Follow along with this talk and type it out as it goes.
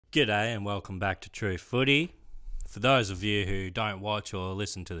G'day and welcome back to True Footy. For those of you who don't watch or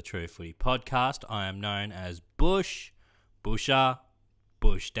listen to the True Footy podcast, I am known as Bush, Busher,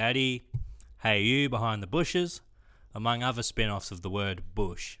 Bush Daddy, Hey You Behind the Bushes, among other spin-offs of the word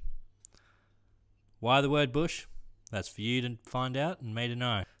Bush. Why the word Bush? That's for you to find out and me to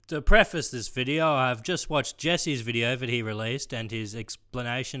know. To preface this video, I have just watched Jesse's video that he released and his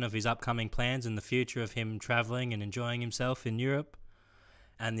explanation of his upcoming plans and the future of him travelling and enjoying himself in Europe.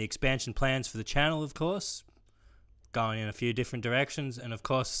 And the expansion plans for the channel, of course, going in a few different directions. And of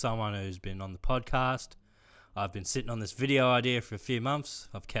course, someone who's been on the podcast. I've been sitting on this video idea for a few months.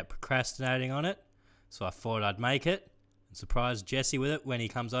 I've kept procrastinating on it. So I thought I'd make it and surprise Jesse with it when he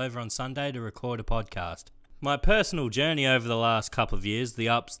comes over on Sunday to record a podcast. My personal journey over the last couple of years, the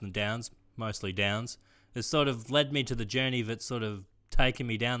ups and downs, mostly downs, has sort of led me to the journey that's sort of taken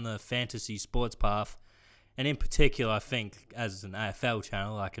me down the fantasy sports path. And in particular, I think as an AFL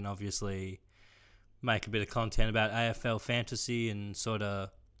channel, I can obviously make a bit of content about AFL fantasy and sort of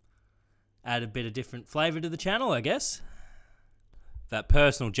add a bit of different flavour to the channel, I guess. That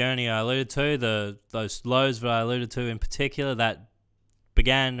personal journey I alluded to, those lows that I alluded to in particular, that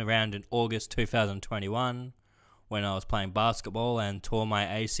began around in August 2021 when I was playing basketball and tore my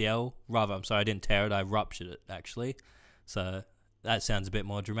ACL. I didn't tear it, I ruptured it actually. So that sounds a bit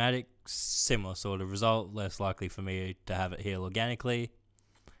more dramatic. Similar sort of result, less likely for me to have it heal organically.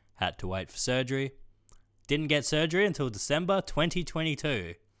 Had to wait for surgery. Didn't get surgery until December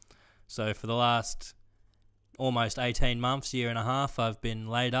 2022. So for the last almost 18 months, year and a half, I've been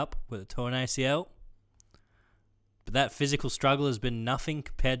laid up with a torn ACL. But that physical struggle has been nothing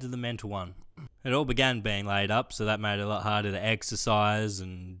compared to the mental one. It all began being laid up, so that made it a lot harder to exercise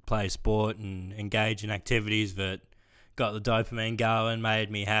and play sport and engage in activities that got the dopamine going,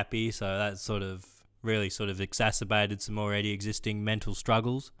 made me happy, so that really exacerbated some already existing mental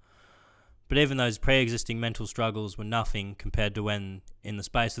struggles. But even those pre-existing mental struggles were nothing compared to when, in the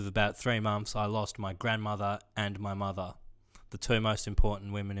space of about 3 months, I lost my grandmother and my mother, the two most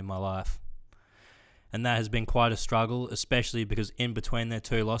important women in my life. And that has been quite a struggle, especially because in between their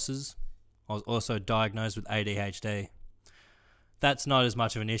two losses, I was also diagnosed with ADHD. That's not as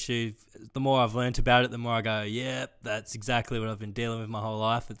much of an issue. The more I've learnt about it, the more I go, yeah, that's exactly what I've been dealing with my whole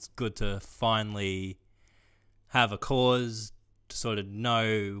life. It's good to finally have a cause to sort of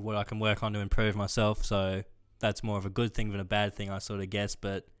know what I can work on to improve myself. So that's more of a good thing than a bad thing, I sort of guess.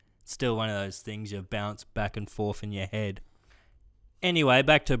 But it's still one of those things you bounce back and forth in your head. Anyway,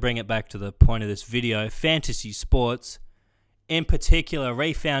 bring it back to the point of this video. Fantasy sports, in particular,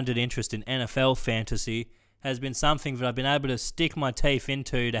 refounded interest in NFL fantasy, has been something that I've been able to stick my teeth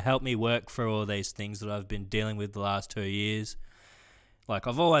into to help me work through all these things that I've been dealing with the last 2 years. Like,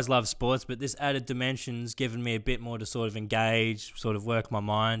 I've always loved sports, but this added dimension's given me a bit more to sort of engage, sort of work my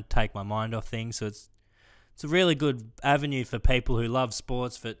mind, take my mind off things. So it's a really good avenue for people who love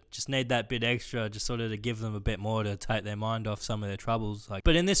sports that just need that bit extra, just sort of to give them a bit more to take their mind off some of their troubles.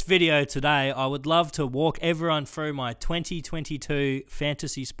 But in this video today, I would love to walk everyone through my 2022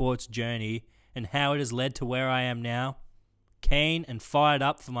 fantasy sports journey and how it has led to where I am now, keen and fired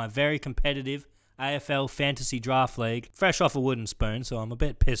up for my very competitive AFL Fantasy Draft League, fresh off a wooden spoon, so I'm a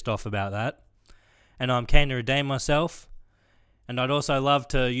bit pissed off about that. And I'm keen to redeem myself, and I'd also love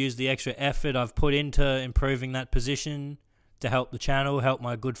to use the extra effort I've put into improving that position to help the channel, help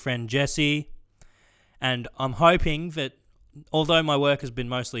my good friend Jesse. And I'm hoping that, although my work has been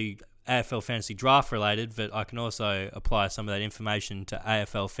mostly AFL Fantasy Draft related, that I can also apply some of that information to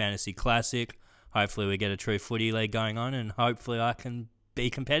AFL Fantasy Classic. Hopefully we get a True Footy league going on, and hopefully I can be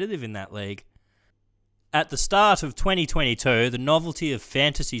competitive in that league. At the start of 2022, the novelty of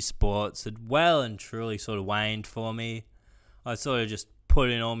fantasy sports had well and truly sort of waned for me. I sort of just put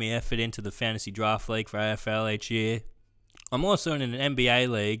in all my effort into the Fantasy Draft League for AFL each year. I'm also in an NBA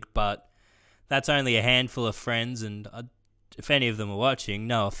league, but that's only a handful of friends, and if any of them are watching,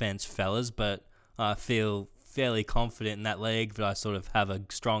 no offense, fellas, but I feel fairly confident in that league that I sort of have a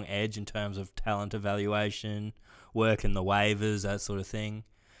strong edge in terms of talent evaluation, work in the waivers, that sort of thing.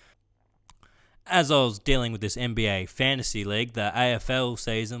 As I was dealing with this NBA fantasy league, the AFL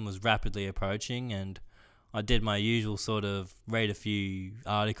season was rapidly approaching, and I did my usual sort of read a few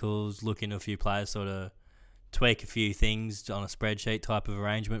articles, look into a few players, sort of tweak a few things on a spreadsheet type of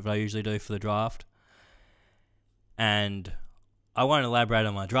arrangement that I usually do for the draft. And I won't elaborate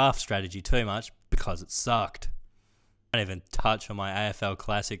on my draft strategy too much because it sucked. I didn't even touch on my AFL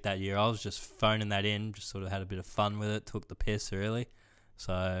Classic that year. I was just phoning that in, just sort of had a bit of fun with it, took the piss really.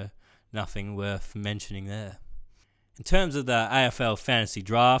 So nothing worth mentioning there. In terms of the AFL Fantasy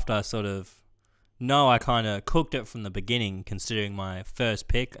Draft, I sort of No, I kind of cooked it from the beginning, considering my first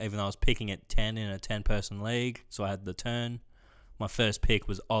pick, even though I was picking at 10 in a 10-person league, so I had the turn. My first pick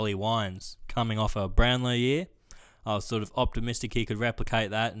was Ollie Wines, coming off a Brownlow year. I was sort of optimistic he could replicate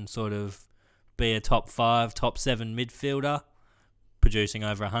that and sort of be a top 5, top 7 midfielder, producing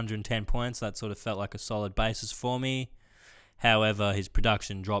over 110 points. That sort of felt like a solid basis for me. However, his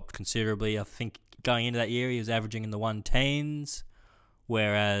production dropped considerably. I think going into that year, he was averaging in the 110s,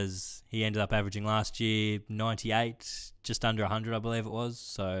 whereas he ended up averaging last year 98, just under 100, I believe it was.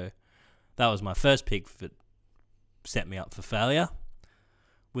 So that was my first pick that set me up for failure.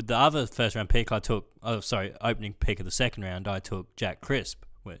 With the other first round pick, opening pick of the second round, I took Jack Crisp,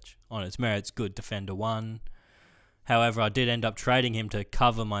 which on its merits, good defender one. However, I did end up trading him to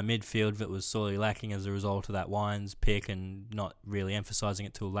cover my midfield that was sorely lacking as a result of that Wines pick and not really emphasising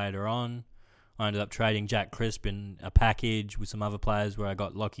it till later on. I ended up trading Jack Crisp in a package with some other players where I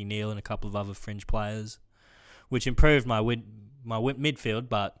got Lachie Neale and a couple of other fringe players, which improved my midfield,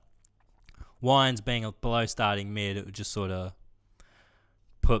 but Wines being a below starting mid, it would just sort of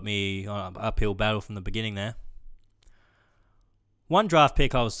put me on an uphill battle from the beginning there. One draft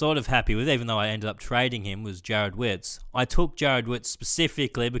pick I was sort of happy with, even though I ended up trading him, was Jared Witts. I took Jared Witts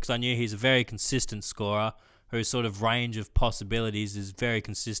specifically because I knew he's a very consistent scorer whose sort of range of possibilities is very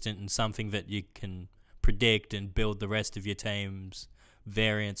consistent and something that you can predict and build the rest of your team's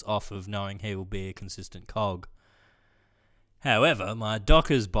variance off of, knowing he will be a consistent cog. However, my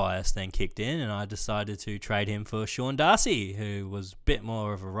Dockers bias then kicked in and I decided to trade him for Sean Darcy, who was a bit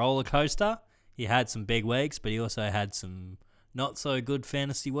more of a roller coaster. He had some big weeks, but he also had some not so good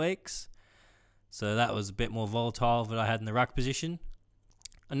fantasy weeks. So that was a bit more volatile than I had in the ruck position.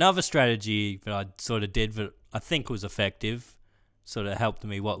 Another strategy that I sort of did that I think was effective, sort of helped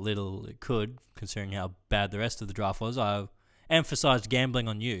me what little it could, considering how bad the rest of the draft was. I emphasised gambling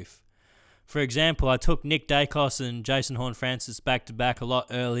on youth. For example, I took Nick Dacos and Jason Horne-Francis back-to-back a lot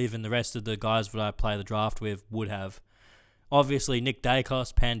earlier than the rest of the guys that I play the draft with would have. Obviously, Nick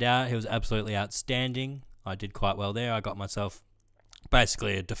Dacos panned out. He was absolutely outstanding. I did quite well there. I got myself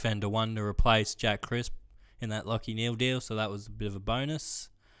basically a defender one to replace Jack Crisp in that Lachie Neale deal, so that was a bit of a bonus.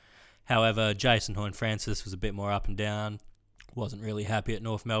 However, Jason Horne-Francis was a bit more up and down. Wasn't really happy at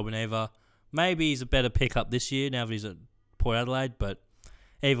North Melbourne either. Maybe he's a better pickup this year now that he's at Port Adelaide, but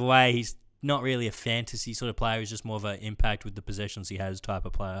either way, he's not really a fantasy sort of player. He's just more of an impact with the possessions he has type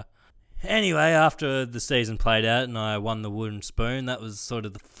of player. Anyway, after the season played out and I won the wooden spoon, that was sort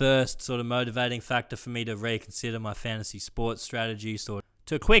of the first sort of motivating factor for me to reconsider my fantasy sports strategy. So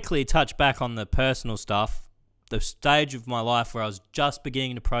to quickly touch back on the personal stuff, the stage of my life where I was just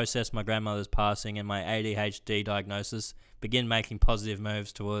beginning to process my grandmother's passing and my ADHD diagnosis, begin making positive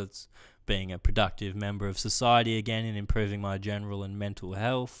moves towards being a productive member of society again and improving my general and mental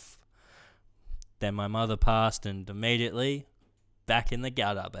health. Then my mother passed and immediately back in the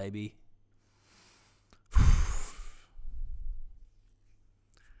gutter, baby.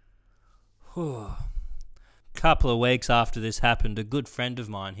 Couple of weeks after this happened, a good friend of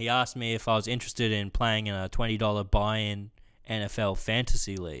mine, he asked me if I was interested in playing in a $20 buy-in NFL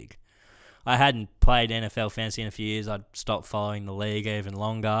fantasy league. I hadn't played NFL fantasy in a few years. I'd stopped following the league even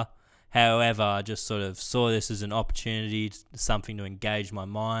longer. However, I just sort of saw this as an opportunity, something to engage my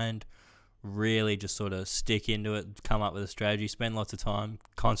mind, really just sort of stick into it, come up with a strategy, spend lots of time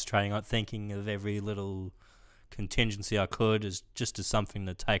concentrating on thinking of every little contingency I could as something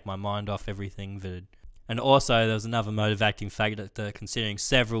to take my mind off everything that. And also there was another motivating factor, considering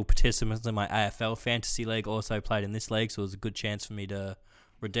several participants in my AFL fantasy league also played in this league, so it was a good chance for me to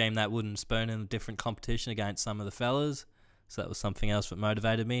redeem that wooden spoon in a different competition against some of the fellas. So that was something else that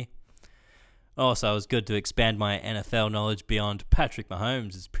motivated me. Also, it was good to expand my NFL knowledge beyond Patrick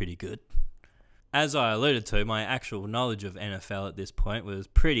Mahomes is pretty good. As I alluded to, my actual knowledge of NFL at this point was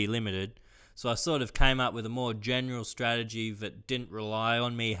pretty limited, so I sort of came up with a more general strategy that didn't rely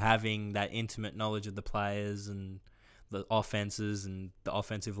on me having that intimate knowledge of the players and the offenses and the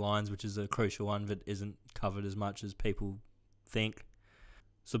offensive lines, which is a crucial one that isn't covered as much as people think.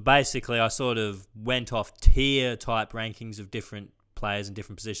 So basically, I sort of went off tier-type rankings of different players in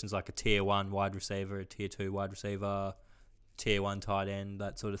different positions, like a tier 1 wide receiver, a tier 2 wide receiver, tier 1 tight end,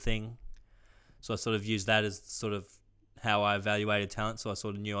 that sort of thing. So I sort of used that as sort of how I evaluated talent. So I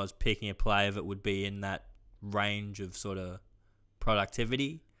sort of knew I was picking a player that would be in that range of sort of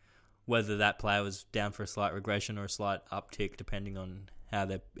productivity, whether that player was down for a slight regression or a slight uptick, depending on how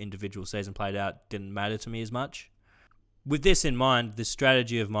their individual season played out, didn't matter to me as much. With this in mind, this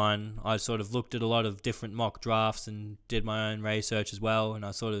strategy of mine, I sort of looked at a lot of different mock drafts and did my own research as well, and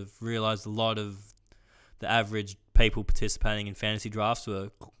I sort of realised a lot of the average people participating in fantasy drafts were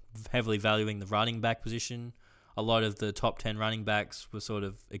heavily valuing the running back position. A lot of the top 10 running backs were sort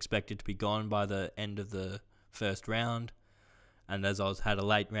of expected to be gone by the end of the first round. And as I had a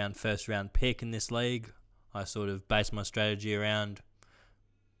late round, first round pick in this league, I sort of based my strategy around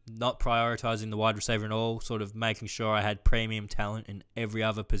not prioritising the wide receiver at all, sort of making sure I had premium talent in every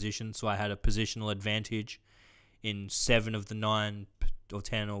other position. So I had a positional advantage in 7 of the 9 or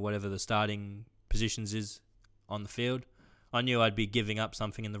 10 or whatever the starting positions is on the field. I knew I'd be giving up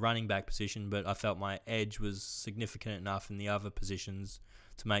something in the running back position, but I felt my edge was significant enough in the other positions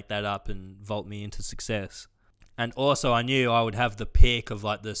to make that up and vault me into success. And also I knew I would have the pick of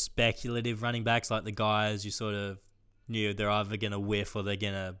like the speculative running backs, like the guys you sort of knew they're either going to whiff or they're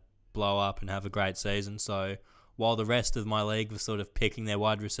going to blow up and have a great season. So while the rest of my league was sort of picking their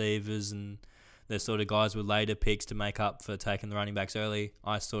wide receivers and their sort of guys with later picks to make up for taking the running backs early,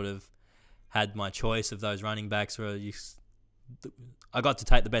 I sort of had my choice of those running backs where I got to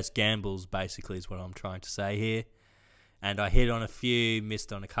take the best gambles, basically, is what I'm trying to say here. And I hit on a few,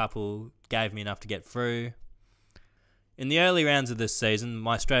 missed on a couple, gave me enough to get through. In the early rounds of this season,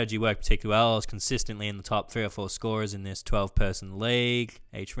 my strategy worked particularly well. I was consistently in the top 3 or 4 scorers in this 12-person league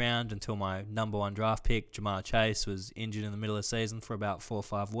each round until my number 1 draft pick, Jamar Chase, was injured in the middle of the season for about 4 or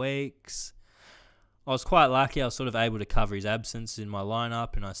 5 weeks. I was quite lucky. I was sort of able to cover his absence in my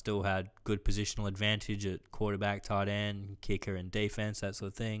lineup, and I still had good positional advantage at quarterback, tight end, kicker, and defense, that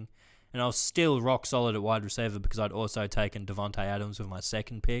sort of thing. And I was still rock solid at wide receiver because I'd also taken Devontae Adams with my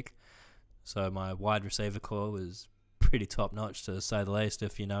second pick. So my wide receiver core was pretty top-notch, to say the least,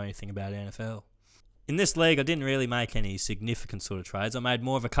 if you know anything about NFL. In this league, I didn't really make any significant sort of trades. I made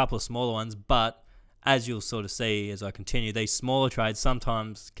more of a couple of smaller ones, but as you'll sort of see as I continue, these smaller trades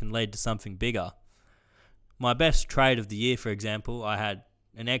sometimes can lead to something bigger. My best trade of the year, for example, I had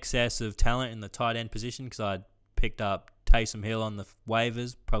an excess of talent in the tight end position because I'd picked up Taysom Hill on the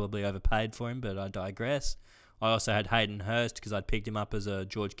waivers, probably overpaid for him, but I digress. I also had Hayden Hurst because I'd picked him up as a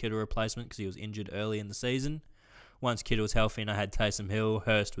George Kittle replacement because he was injured early in the season. Once Kittle was healthy and I had Taysom Hill,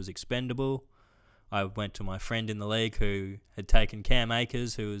 Hurst was expendable. I went to my friend in the league who had taken Cam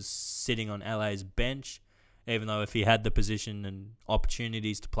Akers, who was sitting on LA's bench, even though if he had the position and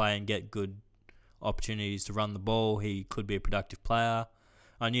opportunities to play and get good opportunities to run the ball, he could be a productive player.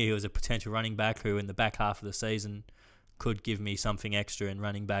 I knew he was a potential running back who in the back half of the season could give me something extra in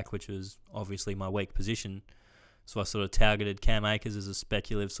running back, which was obviously my weak position. So I sort of targeted Cam Akers as a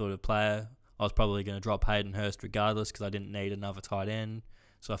speculative sort of player. I was probably going to drop Hayden Hurst regardless because I didn't need another tight end.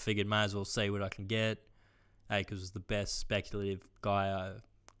 So I figured may as well see what I can get. Akers was the best speculative guy I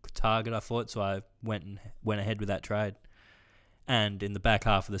could target, I thought, so I went ahead with that trade. And in the back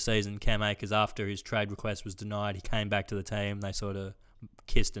half of the season, Cam Akers, after his trade request was denied, he came back to the team. They sort of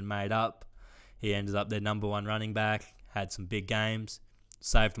kissed and made up. He ended up their number 1 running back, had some big games,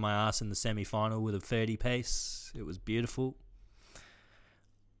 saved my ass in the semi-final with a 30-piece. It was beautiful.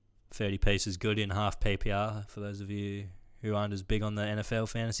 30-piece is good in half PPR, for those of you who aren't as big on the NFL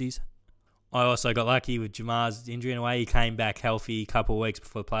fantasies. I also got lucky with Jamar's injury in a way. He came back healthy a couple of weeks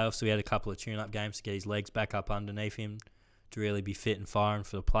before the playoffs, so he had a couple of tune-up games to get his legs back up underneath him to really be fit and firing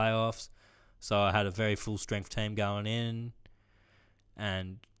for the playoffs. So I had a very full-strength team going in.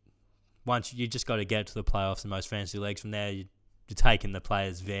 And once you just got to get to the playoffs in most fantasy leagues, from there you're taking the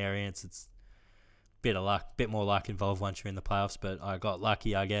players' variance. It's a bit of luck, bit more luck involved once you're in the playoffs. But I got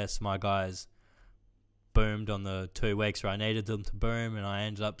lucky, I guess. My guys boomed on the 2 weeks where I needed them to boom, and I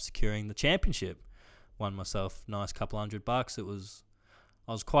ended up securing the championship. Won myself a nice couple $100.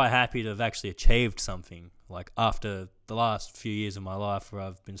 I was quite happy to have actually achieved something. Like after the last few years of my life where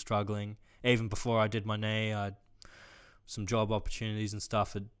I've been struggling, even before I did my knee, I had some job opportunities and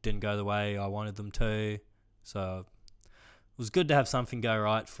stuff that didn't go the way I wanted them to. So it was good to have something go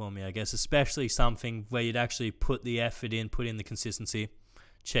right for me, I guess, especially something where you'd actually put the effort in, put in the consistency.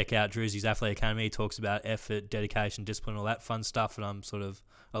 Check out Drewzy's Athlete Academy. He talks about effort, dedication, discipline, all that fun stuff that I'm sort of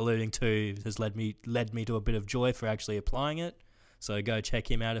alluding to has led me to a bit of joy for actually applying it. So go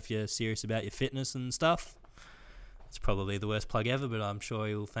check him out if you're serious about your fitness and stuff. It's probably the worst plug ever, but I'm sure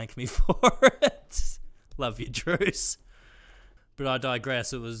he'll thank me for it. Love you, Drews. But I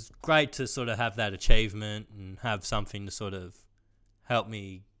digress. It was great to sort of have that achievement and have something to sort of help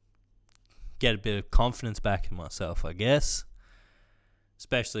me get a bit of confidence back in myself, I guess.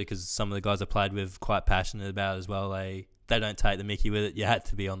 Especially because some of the guys I played with quite passionate about it as well. They don't take the mickey with it. You had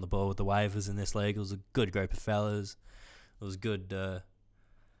to be on the ball with the waivers in this league. It was a good group of fellas. It was good to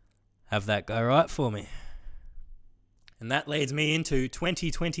have that go right for me. And that leads me into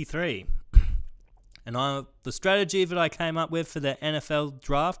 2023. And the strategy that I came up with for the NFL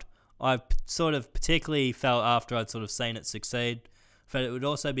draft, I sort of particularly felt after I'd sort of seen it succeed, but it would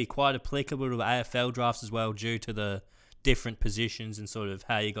also be quite applicable to AFL drafts as well, due to the different positions and sort of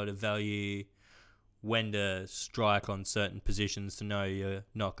how you got to value when to strike on certain positions to know you're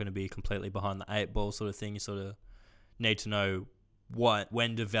not going to be completely behind the 8 ball sort of thing. You sort of need to know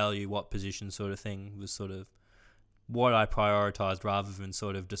when to value what position sort of thing was sort of what I prioritised, rather than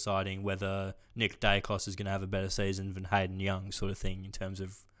sort of deciding whether Nick Dacos is going to have a better season than Hayden Young sort of thing in terms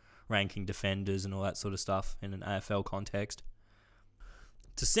of ranking defenders and all that sort of stuff in an AFL context.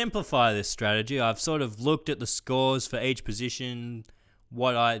 To simplify this strategy, I've sort of looked at the scores for each position,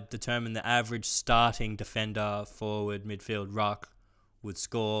 what I determined the average starting defender, forward, midfield, ruck would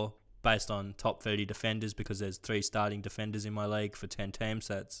score based on top 30 defenders, because there's 3 starting defenders in my league for 10 teams.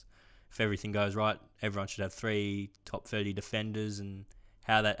 So that's, if everything goes right, everyone should have 3 top 30 defenders, and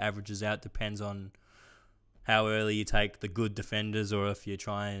how that averages out depends on how early you take the good defenders, or if you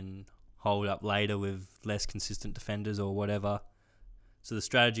try and hold up later with less consistent defenders or whatever. So the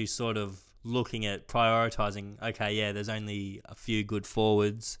strategy is sort of looking at prioritising, okay, yeah, there's only a few good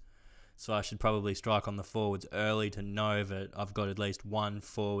forwards, so I should probably strike on the forwards early to know that I've got at least one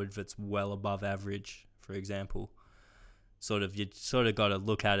forward that's well above average, for example. You sort of got to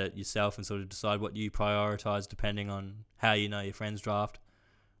look at it yourself and sort of decide what you prioritise depending on how you know your friends draft.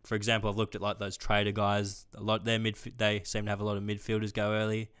 For example, I've looked at like those trader guys. They seem to have a lot of midfielders go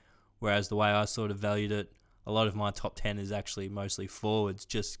early, whereas the way I sort of valued it, a lot of my top 10 is actually mostly forwards,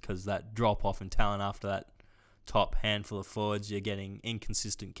 just because that drop off in talent after that top handful of forwards, you're getting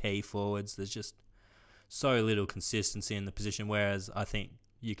inconsistent key forwards. There's just so little consistency in the position, whereas I think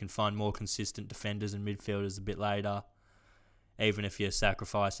you can find more consistent defenders and midfielders a bit later, even if you're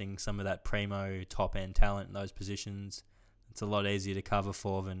sacrificing some of that primo top end talent in those positions. It's a lot easier to cover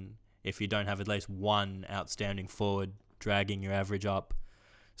for than if you don't have at least one outstanding forward dragging your average up,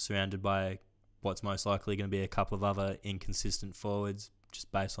 surrounded by what's most likely going to be a couple of other inconsistent forwards,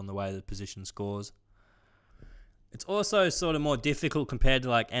 just based on the way the position scores. It's also sort of more difficult compared to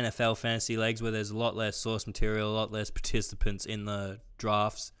like NFL fantasy leagues, where there's a lot less source material, a lot less participants in the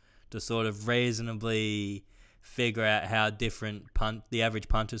drafts, to sort of reasonably figure out how different the average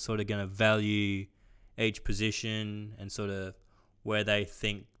punter is sort of going to value each position, and sort of where they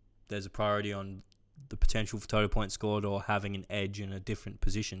think there's a priority on the potential for total points scored or having an edge in a different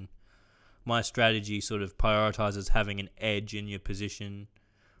position. My strategy sort of prioritizes having an edge in your position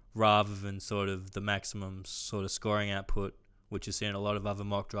rather than sort of the maximum sort of scoring output, which is seen in a lot of other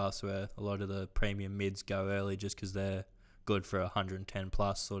mock drafts where a lot of the premium mids go early just because they're good for 110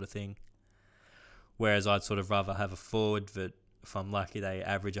 plus sort of thing. Whereas I'd sort of rather have a forward that, if I'm lucky, they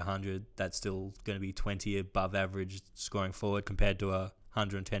average 100, that's still going to be 20 above average scoring forward, compared to a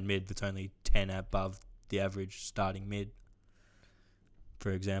 110 mid that's only 10 above the average starting mid, for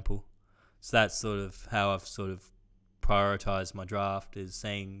example. So that's sort of how I've sort of prioritised my draft, is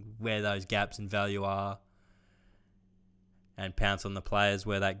seeing where those gaps in value are and pounce on the players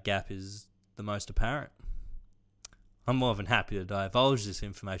where that gap is the most apparent. I'm more than happy to divulge this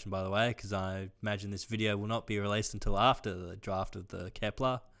information, by the way, because I imagine this video will not be released until after the draft of the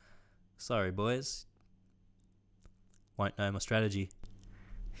Kepler. Sorry, boys. Won't know my strategy.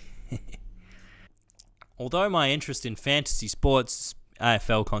 Although my interest in fantasy sports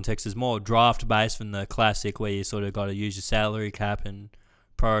AFL context is more draft based than the classic, where you sort of got to use your salary cap and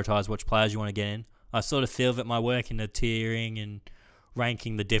prioritise which players you want to get in, I sort of feel that my work in the tiering and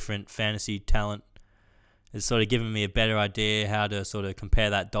ranking the different fantasy talent has sort of given me a better idea how to sort of compare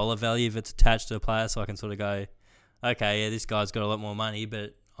that dollar value that's attached to a player, so I can sort of go, okay, yeah, this guy's got a lot more money,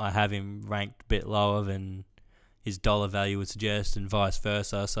 but I have him ranked a bit lower than his dollar value would suggest, and vice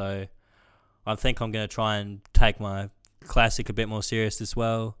versa. So I think I'm going to try and take my classic a bit more serious as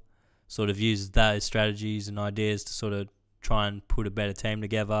well, sort of use those strategies and ideas to sort of try and put a better team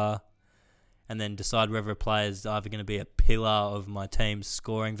together, and then decide whether a player is either going to be a pillar of my team's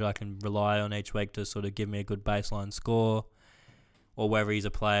scoring that I can rely on each week to sort of give me a good baseline score, or whether he's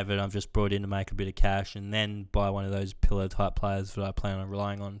a player that I've just brought in to make a bit of cash and then buy one of those pillar type players that I plan on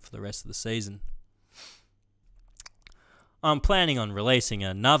relying on for the rest of the season. I'm planning on releasing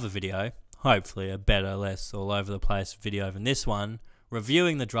another video, hopefully a better, less all over the place video than this one,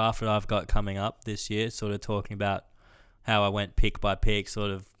 reviewing the draft that I've got coming up this year, sort of talking about how I went pick by pick,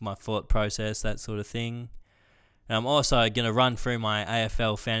 sort of my thought process, that sort of thing. And I'm also going to run through my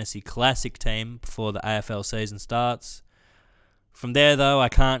AFL Fantasy Classic team before the AFL season starts. From there, though, I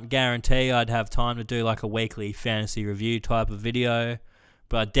can't guarantee I'd have time to do like a weekly fantasy review type of video,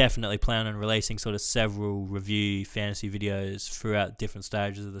 but I definitely plan on releasing sort of several review fantasy videos throughout different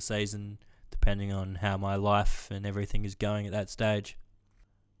stages of the season, depending on how my life and everything is going at that stage.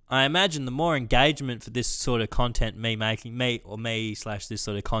 I imagine the more engagement for this sort of content this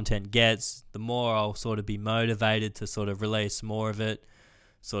sort of content gets, the more I'll sort of be motivated to sort of release more of it,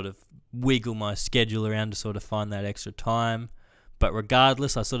 sort of wiggle my schedule around to sort of find that extra time. But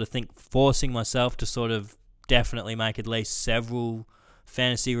regardless, I sort of think forcing myself to sort of definitely make at least several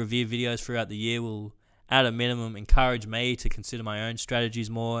fantasy review videos throughout the year will, at a minimum, encourage me to consider my own strategies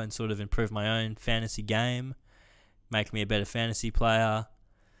more and sort of improve my own fantasy game, make me a better fantasy player.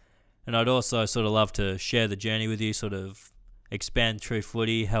 And I'd also sort of love to share the journey with you, sort of expand True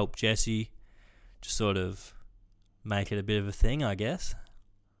Footy, help Jesse, just sort of make it a bit of a thing, I guess.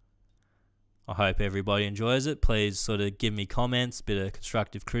 I hope everybody enjoys it. Please sort of give me comments, bit of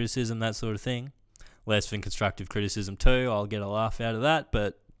constructive criticism, that sort of thing. Less than constructive criticism too, I'll get a laugh out of that.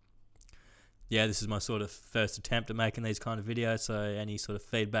 But yeah, this is my sort of first attempt at making these kind of videos, so any sort of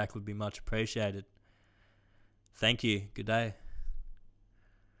feedback would be much appreciated. Thank you. Good day.